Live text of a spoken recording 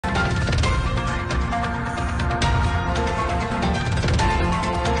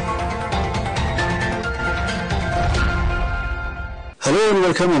Hello and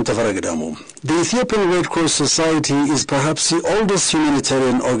welcome, I'm Tafaragadamu. The Ethiopian Red Cross Society is perhaps the oldest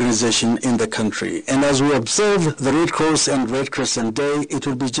humanitarian organization in the country, and as we observe the Red Cross and Red Crescent Day, it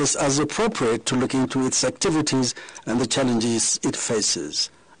will be just as appropriate to look into its activities and the challenges it faces.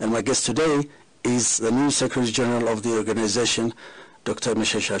 And my guest today is the new Secretary General of the organization, Dr.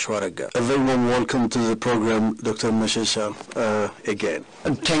 Meshesha Shewarega. A very warm welcome to the program, Dr. Meshesha, again.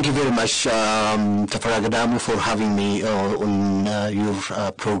 Thank you very much, Tafaragadamu, for having me on your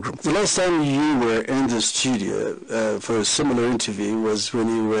program. The last time you were in the studio for a similar interview was when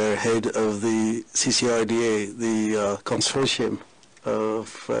you were head of the CCRDA, the Consortium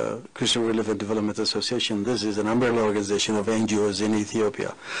of Christian Relief and Development Association. This is an umbrella organization of NGOs in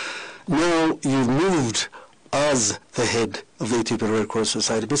Ethiopia. Now you've moved as the head of the Ethiopian Red Cross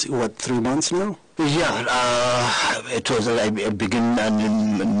Society, basically, what, 3 months now? Yeah, it was I began a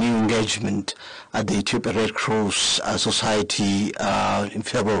new engagement at the Ethiopian Red Cross Society in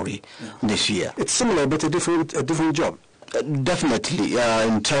February this year. It's similar, but a different job. Definitely,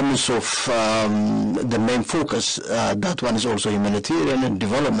 in terms of the main focus, that one is also humanitarian and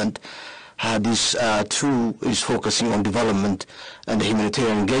development. This too is focusing on development and the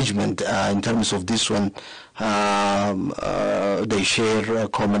humanitarian engagement. In terms of this one, they share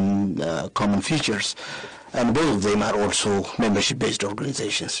common features, and both of them are also membership-based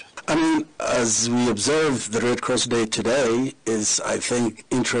organizations. I mean, as we observe the Red Cross Day today is, I think,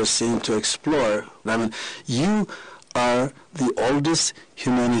 interesting to explore. I mean, you are the oldest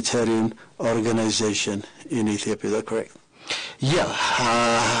humanitarian organization in Ethiopia, is that correct? Yeah,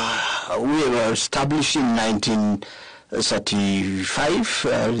 we were established in 1935.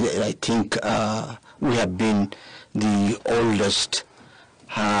 I think we have been the oldest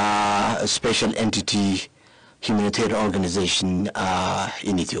special entity humanitarian organization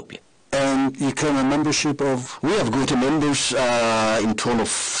in Ethiopia. And you claim a membership of? We have got members in total of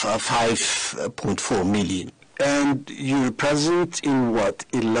 5.4 million. And you're present in what,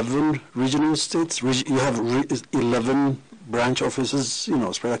 11 regional states? You have 11 branch offices,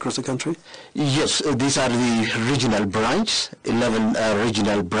 spread across the country? Yes, these are the regional branches, 11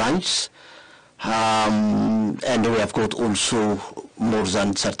 regional branches. And we have got also more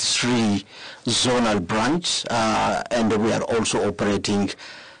than 33 zonal branches. And we are also operating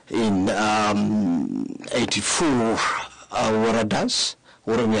in 84 waradas.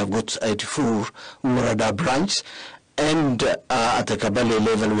 We have got 84 warada branches. And at the Kabale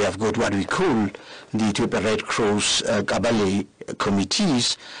level, we have got what we call the Ethiopian Red Cross Kabale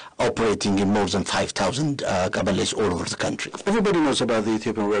committees operating in more than 5,000 Kabales all over the country. Everybody knows about the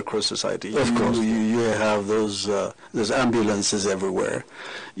Ethiopian Red Cross Society. Of course. You have those ambulances everywhere.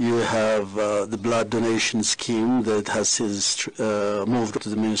 You have the blood donation scheme that has since moved to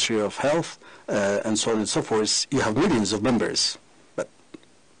the Ministry of Health and so on and so forth. You have millions of members. But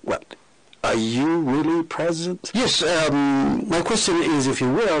what? Are you really present? Yes. My question is, if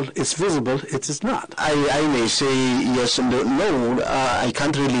you will, it's visible, it is not. I may say yes and no. I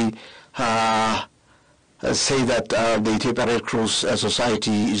can't really say that the Ethiopian Red Cross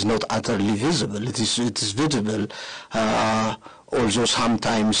Society is not utterly visible. It is visible. Also,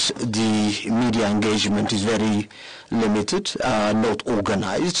 sometimes the media engagement is very limited, not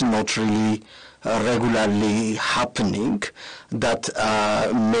organized, not really regularly happening. That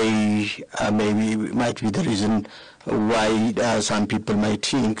might be the reason why some people might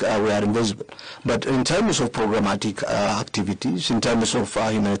think we are invisible. But in terms of programmatic activities, in terms of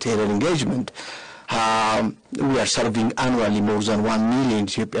humanitarian engagement, we are serving annually more than 1 million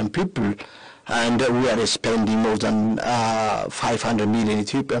Ethiopian people, and we are spending more than 500 million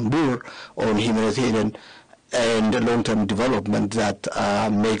Ethiopian birr on humanitarian and long-term development that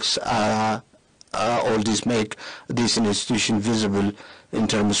makes all this make this institution visible in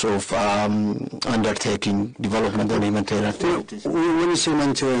terms of undertaking development and humanitarian activities. When you say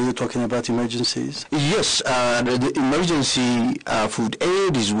humanitarian, you're talking about emergencies? Yes, the emergency food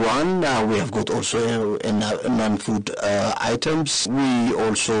aid is one. We have got also non-food items. We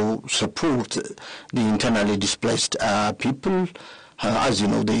also support the internally displaced people. As you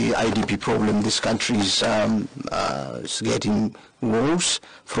know, the IDP problem in this country is getting worse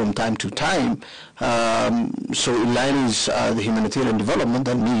from time to time. So in line with the humanitarian development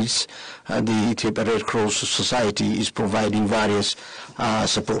that needs, the Ethiopian Red Cross Society is providing various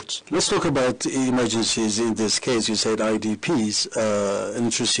supports. Let's talk about emergencies in this case. You said IDPs, an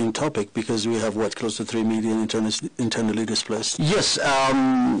interesting topic because we have, what, close to 3 million internally displaced? Yes,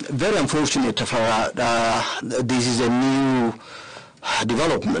 very unfortunate. This is a new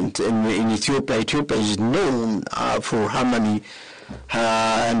development in Ethiopia. Ethiopia is known for harmony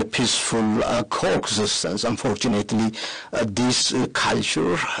and peaceful coexistence. Unfortunately, this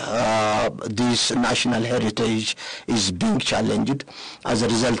culture, this national heritage is being challenged as a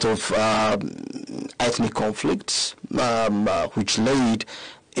result of ethnic conflicts, which led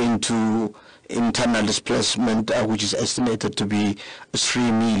into internal displacement, which is estimated to be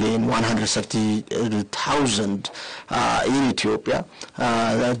 3,130,000 in Ethiopia.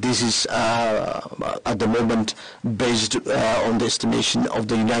 This is at the moment based on the estimation of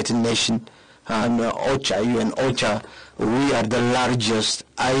the United Nations and UN OCHA. We are the largest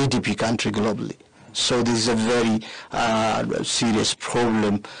IDP country globally. So this is a very serious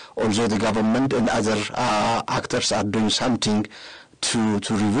problem. Although the government and other actors are doing something to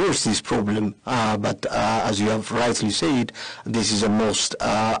reverse this problem, but as you have rightly said, this is the most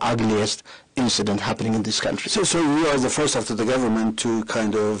ugliest incident happening in this country. So you are the first after the government to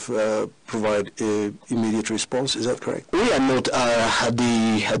kind of provide an immediate response, is that correct? We are not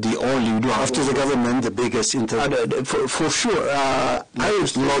the only. We do after the government, the biggest for sure.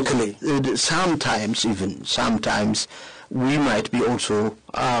 Locally, sometimes we might be also,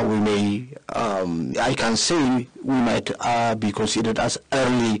 I can say we might be considered as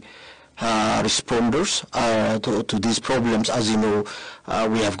early responders to these problems. As you know,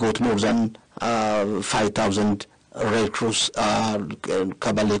 we have got more than 5,000 Red Cross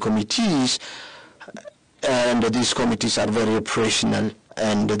Kabale committees, and these committees are very operational,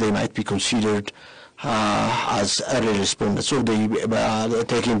 and they might be considered as early responders. So they,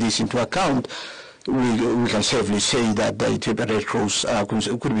 taking this into account, we can safely say that the Ethiopian Red Cross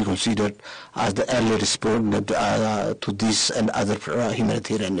could be considered as the early respondent to this and other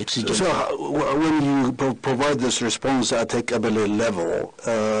humanitarian exigencies. So when you provide this response at a Kabale level,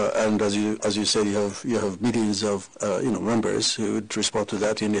 and as you said, you have millions of members who would respond to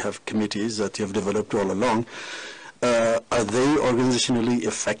that, and you have committees that you have developed all along. Are they organizationally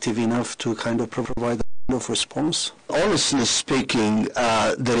effective enough to kind of provide that kind of response? Honestly speaking,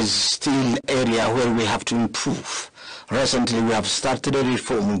 there is still area where we have to improve. Recently, we have started a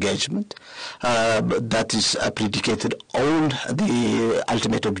reform engagement that is predicated on the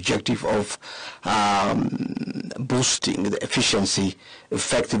ultimate objective of boosting the efficiency,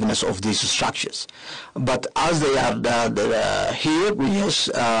 effectiveness of these structures. But as they are here, yes,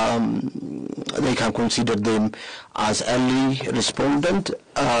 they can consider them as early respondent,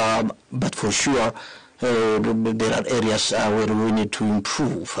 but for sure there are areas where we need to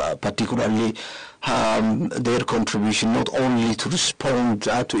improve, particularly their contribution not only to respond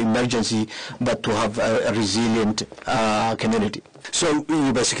to emergency, but to have a resilient community. So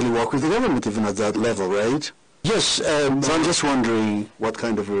you basically work with the government even at that level, right? Yes. So I'm just wondering what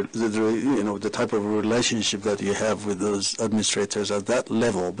kind of, the type of relationship that you have with those administrators at that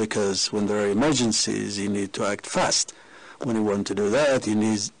level, because when there are emergencies, you need to act fast. When you want to do that, you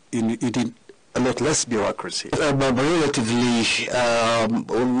need a lot less bureaucracy. Relatively,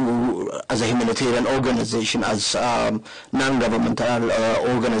 as a humanitarian organization, as non-governmental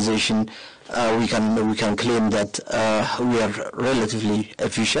organization, we can claim that we are relatively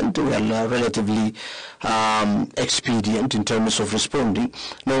efficient. We are relatively expedient in terms of responding.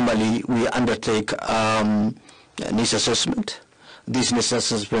 Normally, we undertake needs assessment. This needs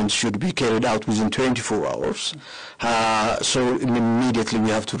assessment should be carried out within 24 hours. So immediately we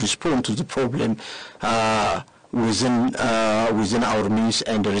have to respond to the problem within our means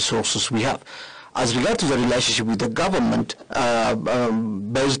and the resources we have. As regard to the relationship with the government,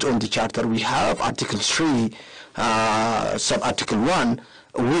 based on the charter we have, Article 3, Sub-Article 1,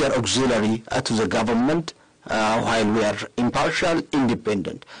 we are auxiliary to the government, while we are impartial,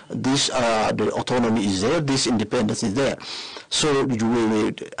 independent. This the autonomy is there, this independence is there. So the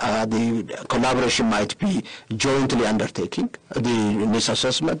collaboration might be jointly undertaking the needs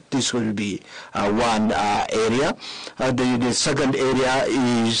assessment. This will be one area. The second area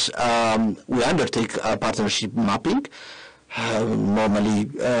is we undertake partnership mapping. Normally,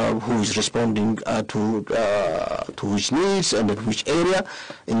 who is responding to which needs and at which area.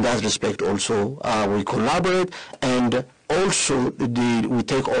 In that respect, also we collaborate, and also we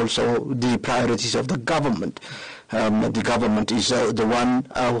take also the priorities of the government. The government is the one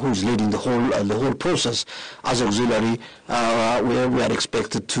who is leading the whole process. As auxiliary, we are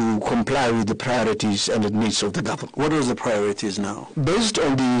expected to comply with the priorities and the needs of the government. What are the priorities now? Based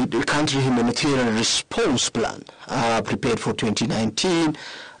on the country humanitarian response plan prepared for 2019,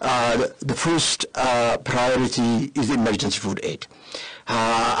 the first priority is emergency food aid.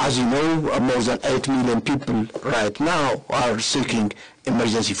 As you know, more than 8 million people right now are seeking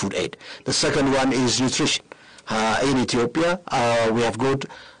emergency food aid. The second one is nutrition. in Ethiopia. We have got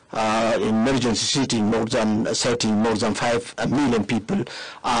emergency sitting more than 5 million people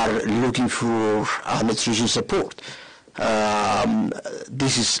are looking for nutrition support.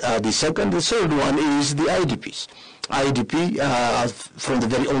 This is the second. The third one is the IDPs. IDP, from the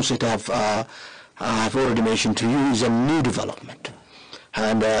very onset, I've already mentioned to you, is a new development.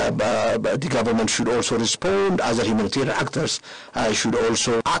 And the government should also respond. Other humanitarian actors should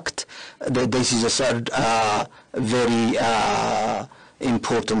also act. This is a third very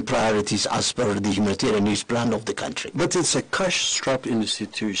important priorities as per the humanitarian needs plan of the country. But it's a cash-strapped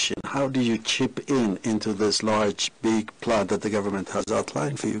institution. How do you chip into this large, big plan that the government has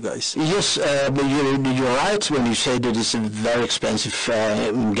outlined for you guys? Yes, you're right when you say that it's a very expensive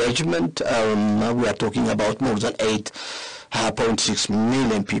engagement. We are talking about more than 8.6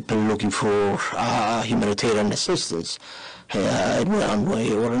 million people looking for humanitarian assistance in one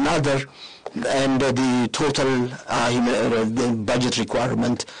way or another. And the total the budget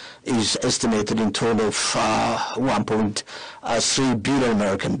requirement is estimated in total of 1.3 billion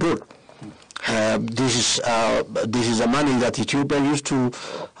American dollar. This is a money that Ethiopia used to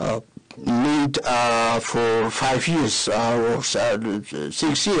need for 5 years or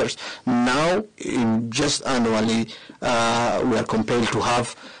 6 years. Now, in just annually, we are compelled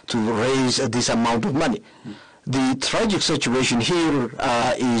to raise this amount of money. The tragic situation here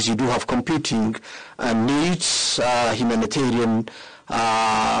is you do have competing needs, humanitarian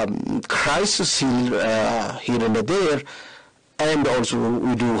crisis here and there, and also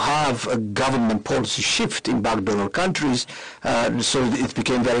we do have a government policy shift in back donor countries, so it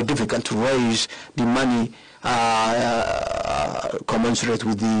became very difficult to raise the money commensurate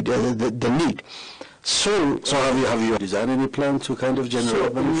with the need. So have you designed any plan to kind of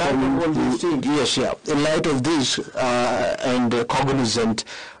generate money from these things? Yes, yeah. In light of this and cognizant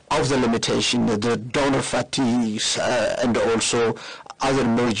of the limitation, the donor fatigues, and also other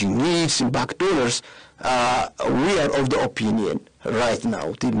emerging needs in back donors, we are of the opinion right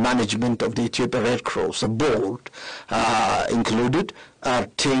now, the management of the Ethiopian Red Cross, the board included, are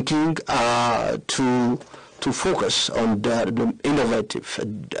thinking to focus on the innovative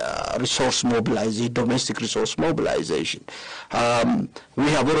resource mobilization, domestic resource mobilization. We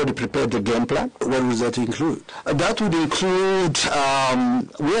have already prepared the game plan. What would that include? That would include,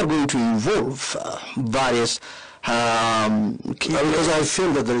 we are going to involve various because I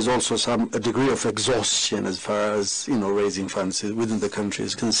feel that there is also a degree of exhaustion as far as raising funds within the country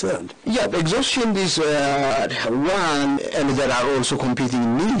is concerned. Yeah, exhaustion is one, and there are also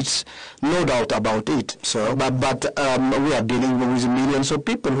competing needs, no doubt about it. So, but we are dealing with millions of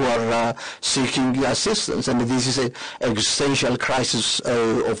people who are seeking assistance, and this is an existential crisis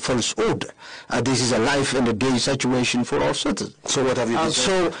of first order. This is a life and a day situation for our citizens. So what have you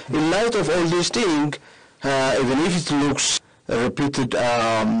decided? So, in light of all these things, even if it looks a repeated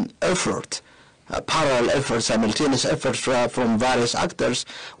effort, parallel efforts, simultaneous efforts from various actors,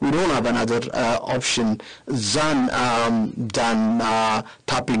 we don't have another option than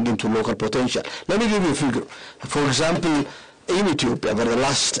tapping into local potential. Let me give you a figure. For example, in Ethiopia, over the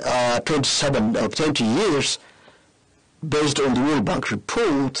last 27 or 20 years, based on the World Bank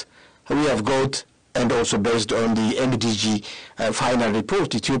report, we have got, and also based on the MDG final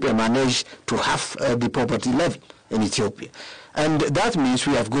report, Ethiopia managed to halve the poverty level in Ethiopia. And that means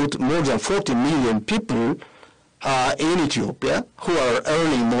we have got more than 40 million people in Ethiopia who are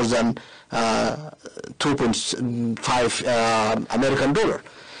earning more than 2.5 American dollar.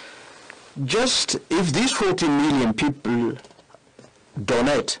 Just if these 40 million people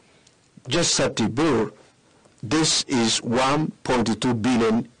donate just 30 birr, this is 1.2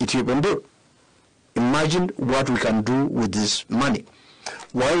 billion Ethiopian dollar. Imagine what we can do with this money.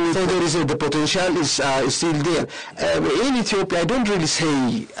 So there is the potential is still there. In Ethiopia, I don't really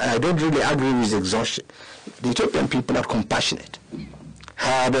agree with exhaustion. The Ethiopian people are compassionate.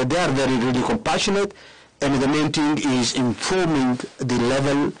 They are really compassionate, and the main thing is informing the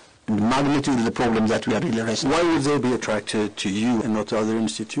level and magnitude of the problem that we are really wrestling. Why would they be attracted to you and not to other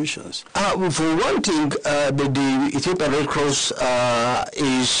institutions? For one thing, the Ethiopian Red Cross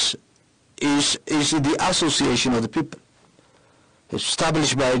is the association of the people,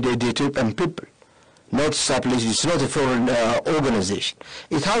 established by the Ethiopian people, not established. It's not a foreign organization.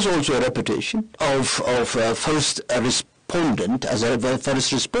 It has also a reputation of first respondent, as a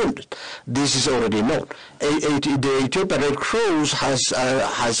first respondent. This is already known. The Ethiopian Red Cross has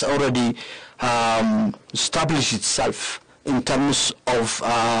already established itself in terms of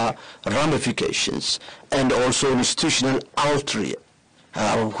ramifications and also institutional outreach.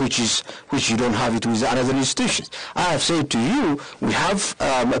 which you don't have it with other institutions. I have said to you, we have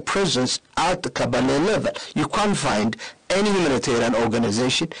a presence at the Kabale level. You can't find any humanitarian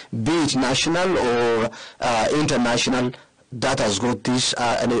organization, be it national or international, that has got this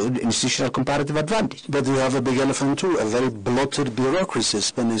an institutional comparative advantage. But you have a big elephant too, a very bloated bureaucracy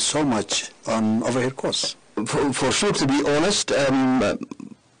spending so much on overhead costs. For sure, to be honest,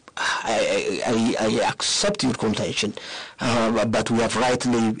 I accept your contention, but we have right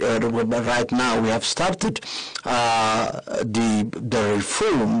now we have started the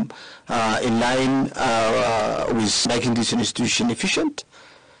reform in line with making this institution efficient,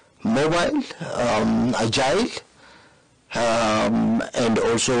 mobile, agile, and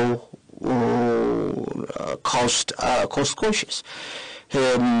also cost conscious.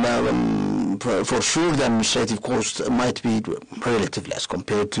 For sure, the administrative cost might be relatively less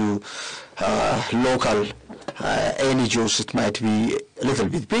compared to local NGOs. It might be a little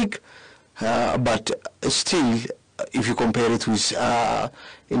bit big, but still, if you compare it with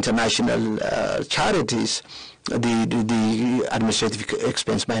international charities, the administrative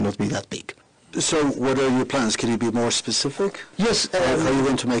expense might not be that big. So what are your plans? Can you be more specific? Yes. How are you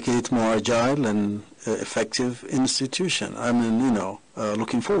going to make it more agile and effective institution? I mean,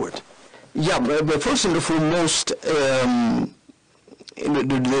 looking forward. Yeah, but first and foremost, the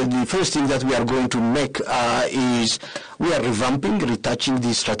first thing that we are going to make is we are revamping, retouching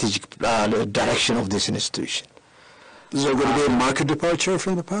the strategic direction of this institution. Is there going to be a market departure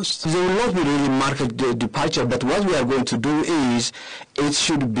from the past? There will not be really market departure, but what we are going to do is it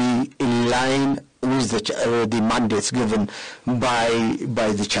should be in line with the mandates given by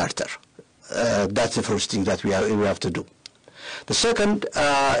the charter. That's the first thing that we have to do. The second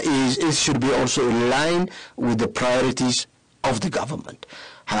is it should be also in line with the priorities of the government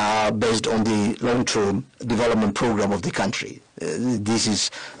based on the long-term development program of the country. This is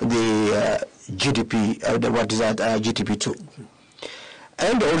the GDP, GDP 2.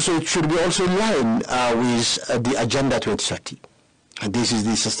 And also it should be also in line with the Agenda 2030. And this is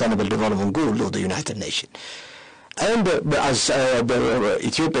the Sustainable Development Goal of the United Nations. And as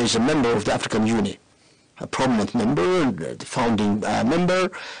Ethiopia is a member of the African Union, a prominent member, the founding member,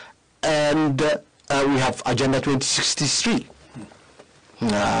 and we have Agenda 2063.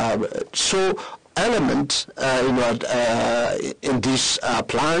 So elements in these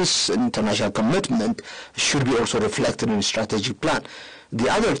plans, international commitment, should be also reflected in the strategic plan. The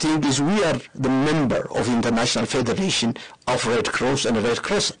other thing is we are the member of the International Federation of Red Cross and Red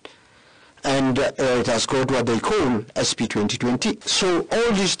Crescent. And it has got what they call SP 2020. So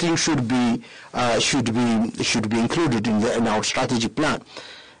all these things should be included in our strategic plan,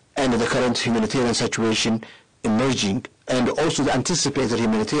 and the current humanitarian situation emerging, and also the anticipated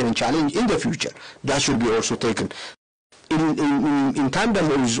humanitarian challenge in the future, that should be also taken. In tandem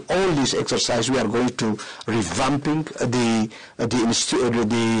with all this exercise, we are going to revamping the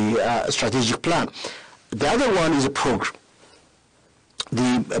strategic plan. The other one is a program.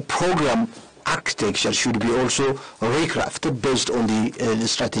 The program architecture should be also recrafted based on the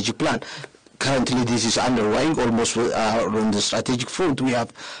strategic plan. Currently, this is underway. Almost on the strategic front, we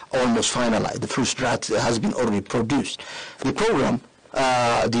have almost finalized. The first draft has been already produced. The program,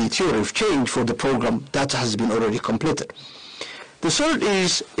 the theory of change for the program, that has been already completed. The third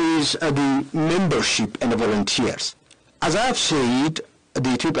is the membership and the volunteers. As I have said,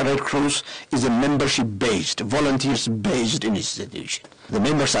 the Ethiopian Red Cross is a membership-based, volunteers-based institution. The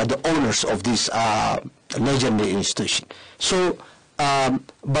members are the owners of this legendary institution. So,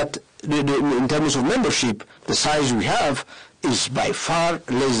 but in terms of membership, the size we have is by far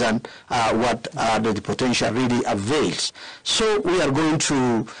less than what the potential really avails. So we are going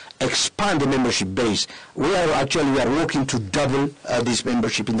to expand the membership base. We are working to double this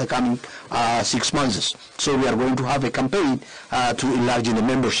membership in the coming 6 months. So we are going to have a campaign to enlarge the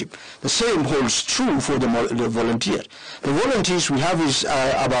membership. The same holds true for the volunteers. The volunteers we have is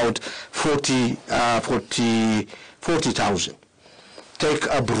about 40,000. Take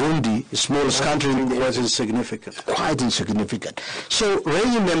Burundi, the smallest country. Quite insignificant. Quite insignificant. So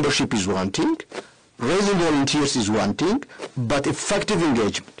raising membership is one thing, raising volunteers is one thing, but effective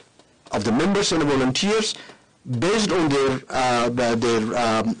engagement of the members and the volunteers based on their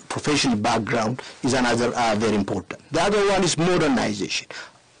professional background is another very important. The other one is modernization,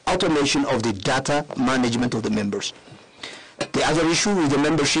 automation of the data management of the members. The other issue with the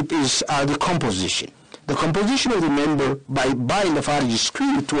membership is the composition. The composition of the member by buying the farm is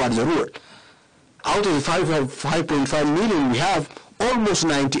skewed towards the rural. Out of the 5.5 million we have, almost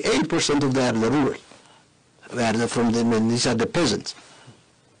 98% of them are the rural. These are the peasants.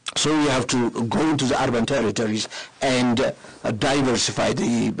 So we have to go into the urban territories and diversify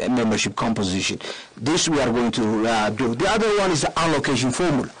the membership composition. This we are going to do. The other one is the allocation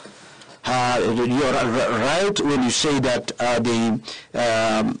formula. You're right when you say that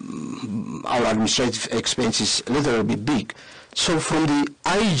our administrative expense is a little bit big. So from the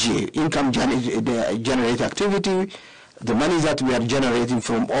IG, income generate activity, the money that we are generating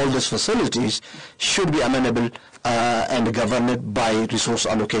from all these facilities should be amenable and governed by resource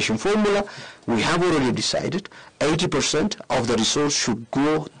allocation formula. We have already decided 80% of the resource should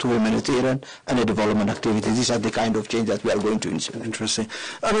go to humanitarian and development activities. These are the kind of change that we are going to initiate. Interesting.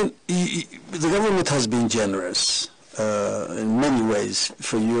 I mean, the government has been generous in many ways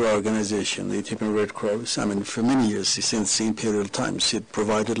for your organization, the Ethiopian Red Cross. I mean, for many years, since the imperial times, it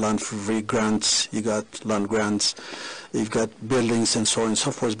provided land for free grants, you got land grants, you've got buildings and so on and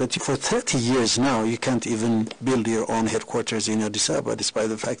so forth. But for 30 years now, you can't even build your own headquarters in Addis Ababa, despite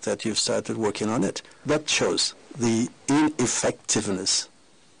the fact that you've started working on it. That shows the ineffectiveness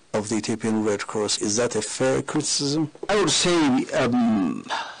of the Ethiopian Red Cross. Is that a fair criticism? I would say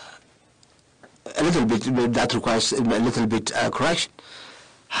a little bit, that requires a little bit correction.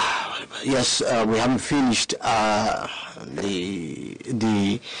 Yes, we haven't finished the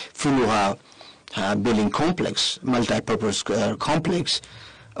Fuluha building complex, multi-purpose complex,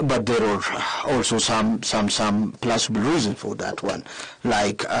 but there are also some plausible reason for that one,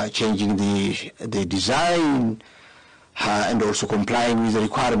 like changing the design and also complying with the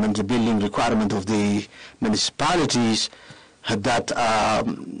requirement, the building requirement of the municipalities. That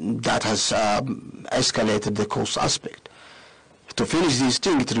has escalated the cost aspect. To finish this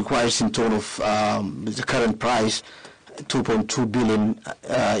thing, it requires in terms of the current price, 2.2 billion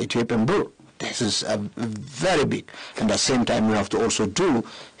Ethiopian birr. This is very big. And at the same time, we have to also do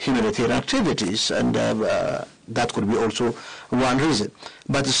humanitarian activities, and that could be also one reason.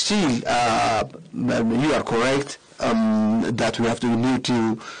 But still, you are correct that we need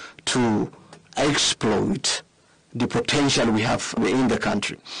to exploit the potential we have in the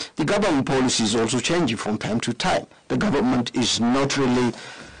country. The government policy is also changing from time to time. The government is not really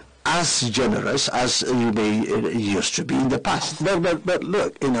as generous as it used to be in the past. But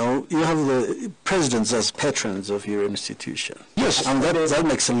look, you know, you have the presidents as patrons of your institution. Yes. And that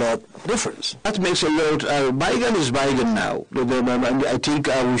makes a lot of difference. That makes a lot. Bygone is bygone now. I think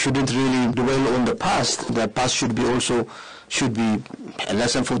we shouldn't really dwell on the past. The past should be a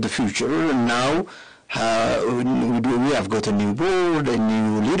lesson for the future. And now, we have got a new board, a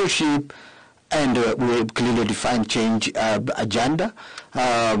new leadership, and we have clearly defined change agenda.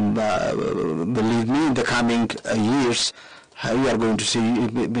 Believe me, in the coming years, we are going to see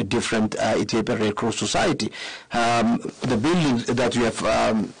a different Ethiopian Red Cross Society. The building that you have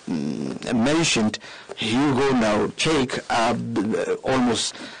mentioned, you go now check,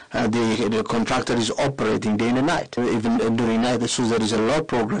 almost the contractor is operating day and night. Even during night, so there is a lot of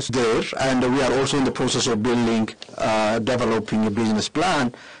progress there. And we are also in the process of developing a business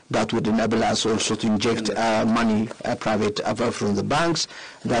plan that would enable us also to inject money, private from the banks.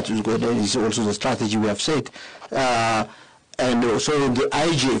 That is good. That is also the strategy we have set. And also on the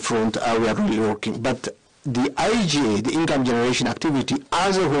IGA front, we are really working. But the IGA, the income generation activity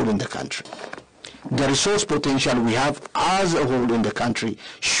as a whole in the country, the resource potential we have as a whole in the country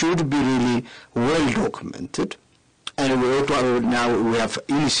should be really well documented. And now we have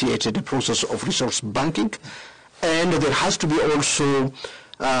initiated the process of resource banking. And there has to be also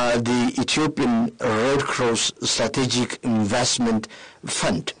the Ethiopian Red Cross Strategic Investment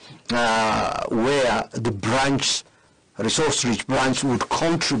Fund, where the resource-rich branch would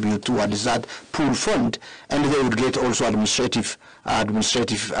contribute towards that pool fund, and they would get also administrative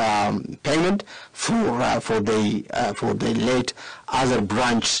payment for the late other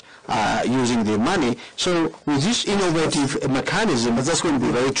branch using the money. So with this innovative mechanism, but that's going to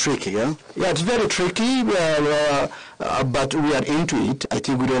be very tricky, yeah? Yeah, it's very tricky, but we are into it. I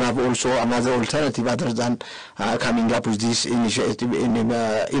think we don't have also another alternative other than coming up with this initiative,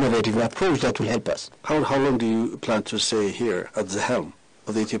 innovative approach that will help us. How long do you plan to stay here at the helm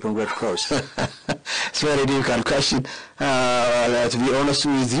of the Ethiopian Red Cross? It's a very difficult question. To be honest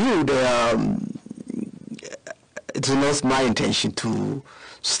with you, it's not my intention to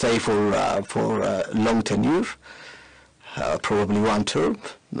stay for long tenure, probably one term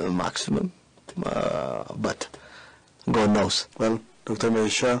maximum, but God knows. Well, Dr.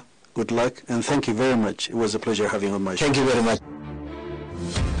 Meshesha, good luck, and thank you very much. It was a pleasure having you on my show. Thank you very much.